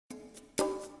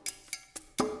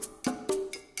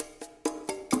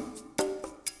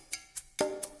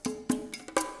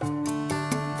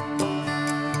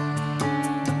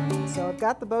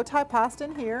got the bow tie pasta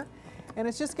in here, and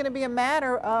it's just going to be a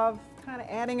matter of kind of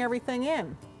adding everything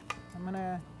in. I'm going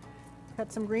to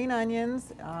cut some green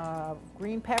onions,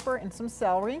 green pepper, and some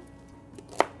celery.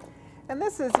 And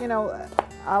this is, you know,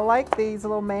 I like these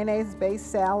little mayonnaise-based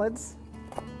salads.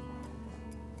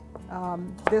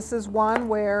 This is one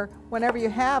where whenever you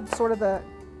have sort of the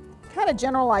kind of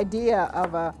general idea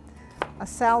of a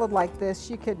salad like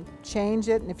this, you could change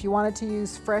it. And if you wanted to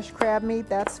use fresh crab meat,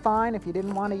 that's fine. If you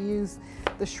didn't want to use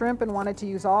the shrimp and wanted to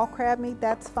use all crab meat,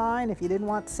 that's fine. If you didn't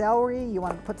want celery, you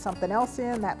wanted to put something else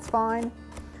in, that's fine.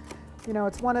 You know,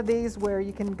 it's one of these where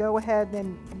you can go ahead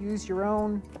and use your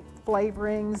own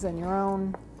flavorings and your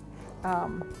own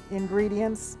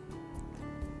ingredients.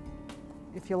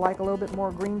 If you like a little bit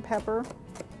more green pepper,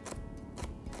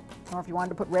 or if you wanted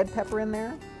to put red pepper in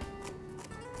there.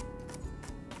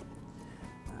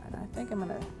 I think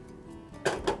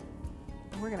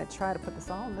we're gonna try to put this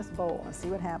all in this bowl and see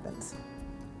what happens.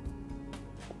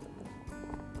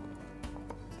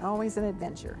 Always an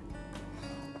adventure.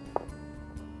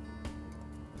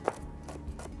 Okay.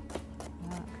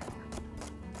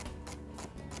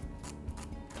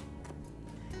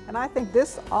 And I think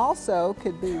this also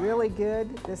could be really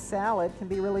good, this salad can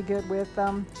be really good with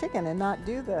chicken, and not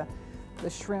do the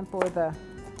shrimp or the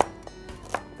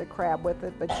crab with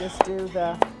it, but just do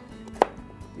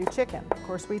chicken. Of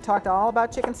course, we talked all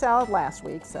about chicken salad last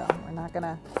week, so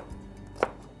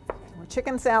we're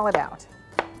chicken salad out.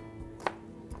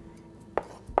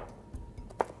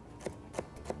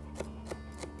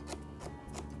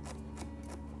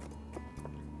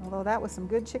 Although that was some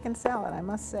good chicken salad, I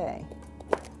must say.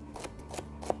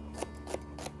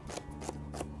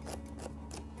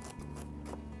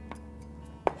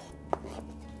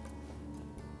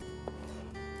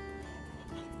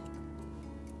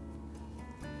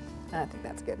 I think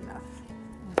that's good enough.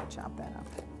 I'll chop that up.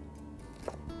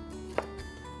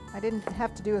 I didn't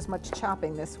have to do as much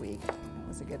chopping this week. That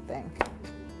was a good thing.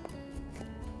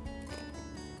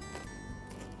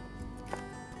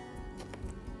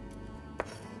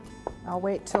 I'll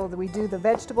wait till we do the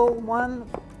vegetable one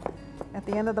at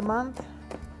the end of the month,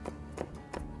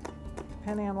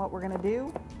 depending on what we're going to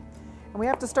do. And we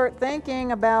have to start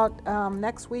thinking about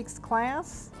next week's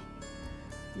class.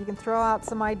 You can throw out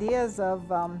some ideas of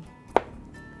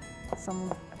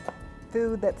some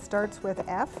food that starts with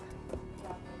F.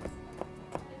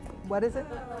 What is it?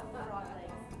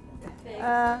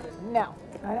 No.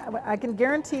 I can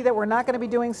guarantee that we're not going to be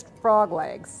doing frog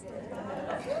legs.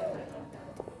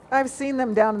 I've seen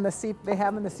them down in the they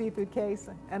have them in the seafood case,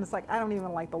 and it's like, I don't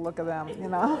even like the look of them, you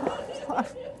know.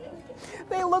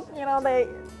 They look, you know, they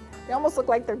almost look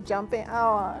like they're jumping.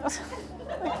 Oh,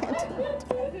 I can't do it.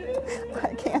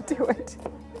 I can't do it.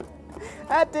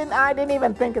 I didn't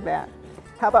even think of that.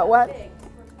 How about what?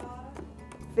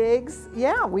 Figs.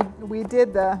 Yeah, we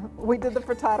did the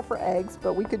frittata for eggs,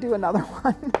 but we could do another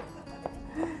one.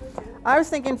 I was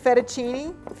thinking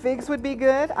fettuccine. Figs would be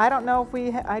good. I don't know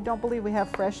if I don't believe we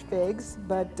have fresh figs,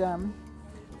 but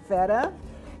feta,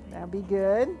 that'd be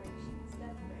good.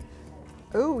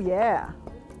 Ooh, yeah.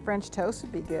 French toast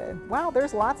would be good. Wow,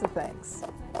 there's lots of things.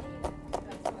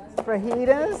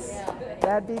 Fajitas,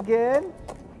 that'd be good.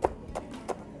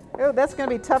 Oh, that's going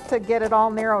to be tough to get it all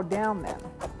narrowed down then.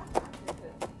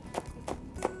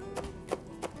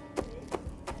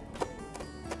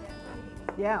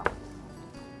 Yeah.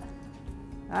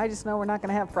 I just know we're not going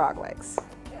to have frog legs.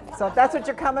 So if that's what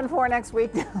you're coming for next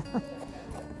week,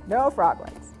 no frog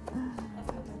legs.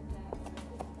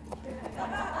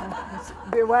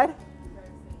 Do what?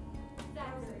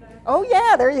 Oh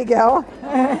yeah, there you go.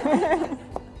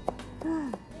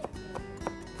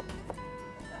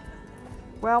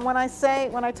 Well, when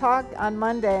I talk on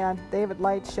Monday on David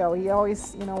Light's show, he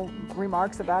always, you know,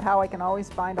 remarks about how I can always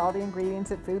find all the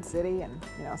ingredients at Food City, and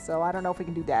you know, so I don't know if we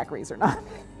can do daiquiris or not.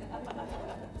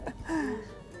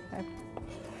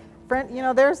 You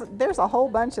know, there's a whole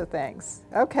bunch of things.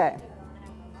 Okay.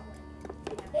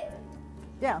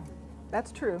 Yeah,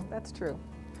 that's true. That's true.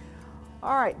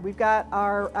 All right, we've got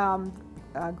our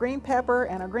green pepper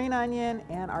and our green onion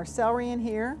and our celery in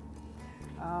here.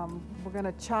 We're going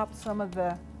to chop some of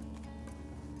the.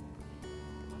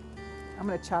 I'm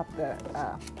going to chop the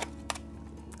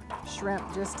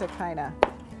shrimp just to kind of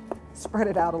spread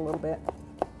it out a little bit,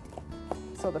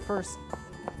 so the first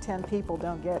 10 people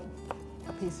don't get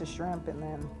a piece of shrimp and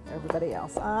then everybody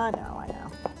else. I know.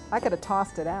 I could have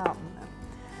tossed it out.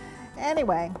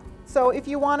 Anyway, so if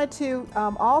you wanted to,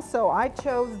 also I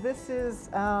chose, this is,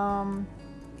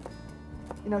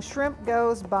 you know, shrimp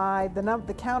goes by,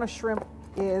 the count of shrimp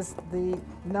is the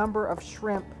number of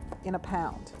shrimp in a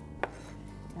pound.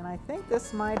 And I think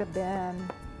this might have been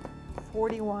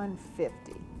 $41.50.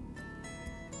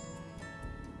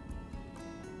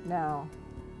 No.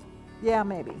 Yeah,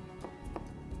 maybe.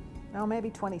 No, maybe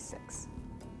 26.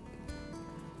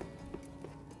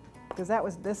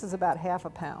 Because this is about half a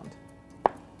pound.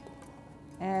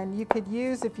 And you could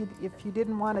use, if you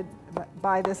didn't want to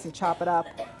buy this and chop it up,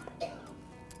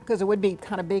 because it would be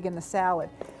kind of big in the salad,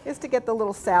 is to get the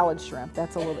little salad shrimp.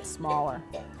 That's a little bit smaller.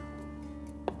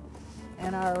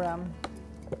 And our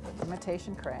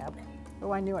imitation crab.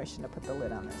 Oh, I knew I shouldn't have put the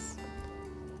lid on this.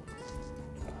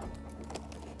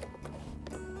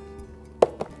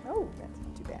 Oh, that's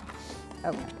not too bad.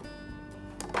 Okay.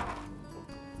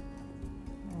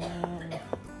 And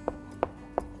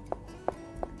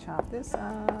chop this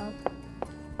up,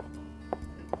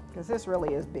 because this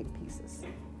really is big pieces.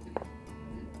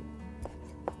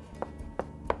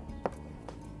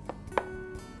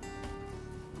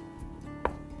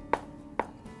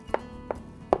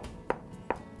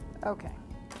 Okay.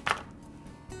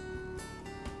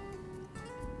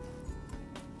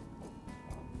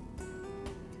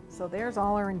 So there's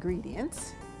all our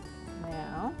ingredients.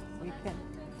 Now we can.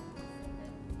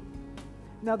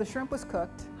 No, the shrimp was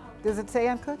cooked. Does it say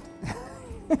uncooked?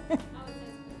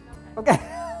 Okay.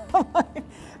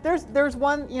 There's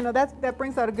one, you know, that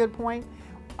brings out a good point.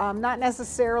 Not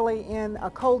necessarily in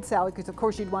a cold salad, because of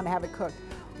course you'd want to have it cooked.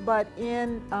 But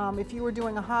in, if you were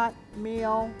doing a hot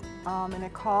meal and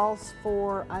it calls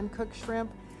for uncooked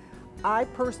shrimp, I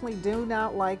personally do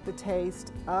not like the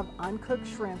taste of uncooked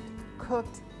shrimp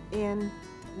cooked in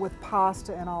with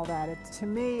pasta and all that. To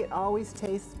me, it always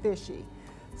tastes fishy.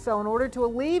 So in order to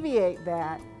alleviate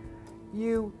that,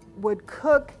 you would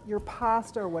cook your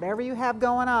pasta or whatever you have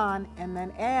going on and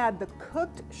then add the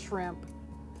cooked shrimp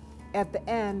at the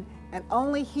end and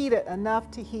only heat it enough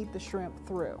to heat the shrimp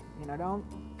through. You know, don't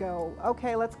go,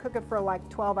 okay, let's cook it for like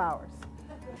 12 hours.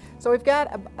 So we've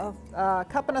got a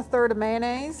cup and a third of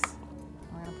mayonnaise.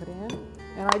 I'm gonna put in.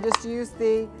 And I just use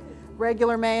the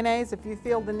regular mayonnaise. If you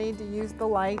feel the need to use the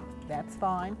light, that's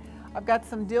fine. I've got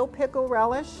some dill pickle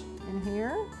relish in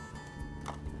here.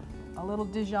 A little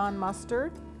Dijon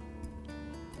mustard.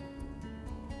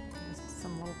 Just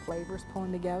some little flavors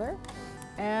pulling together.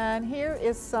 And here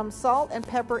is some salt and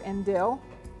pepper and dill.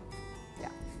 Yeah.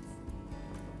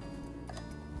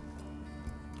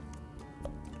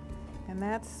 And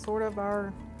that's sort of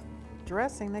our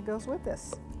dressing that goes with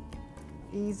this.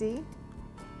 Easy.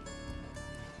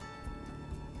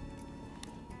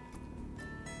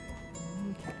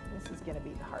 Okay, this is going to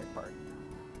be the hard part.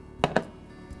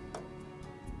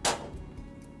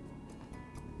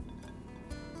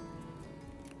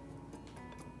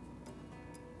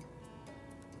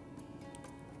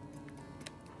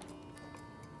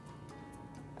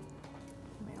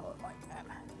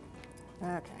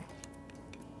 Okay,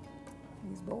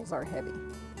 these bowls are heavy.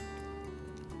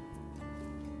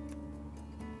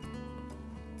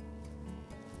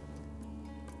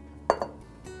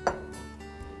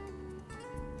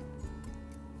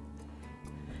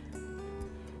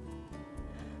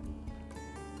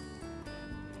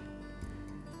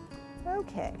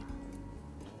 Okay,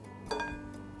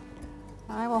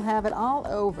 I will have it all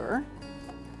over,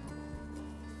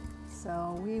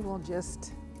 so we will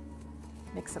just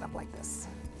mix it up like this.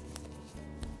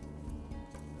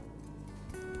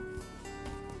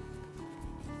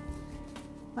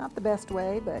 Not the best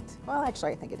way, but, well,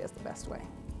 actually I think it is the best way.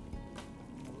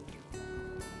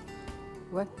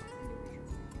 What?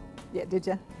 Yeah, did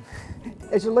you?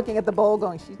 As you're looking at the bowl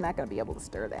going, she's not going to be able to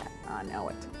stir that. I know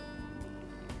it.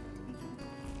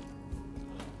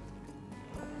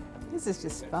 This is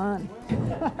just fun.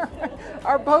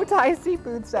 Our bow tie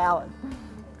seafood salad.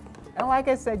 And like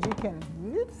I said, you can,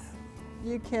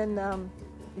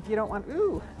 if you don't want,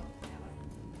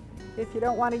 if you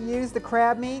don't want to use the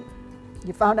crab meat,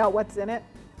 you found out what's in it.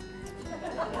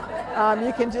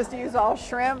 You can just use all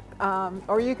shrimp,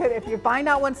 or you could, if you find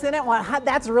out what's in it, well,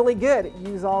 that's really good.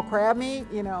 Use all crab meat,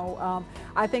 you know.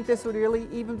 I think this would really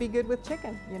even be good with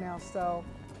chicken, you know. So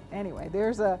anyway,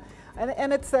 there's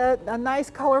and it's a nice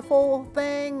colorful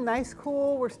thing, nice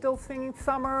cool. We're still singing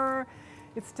summer.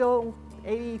 It's still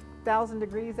 80,000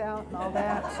 degrees out and all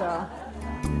that,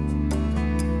 so.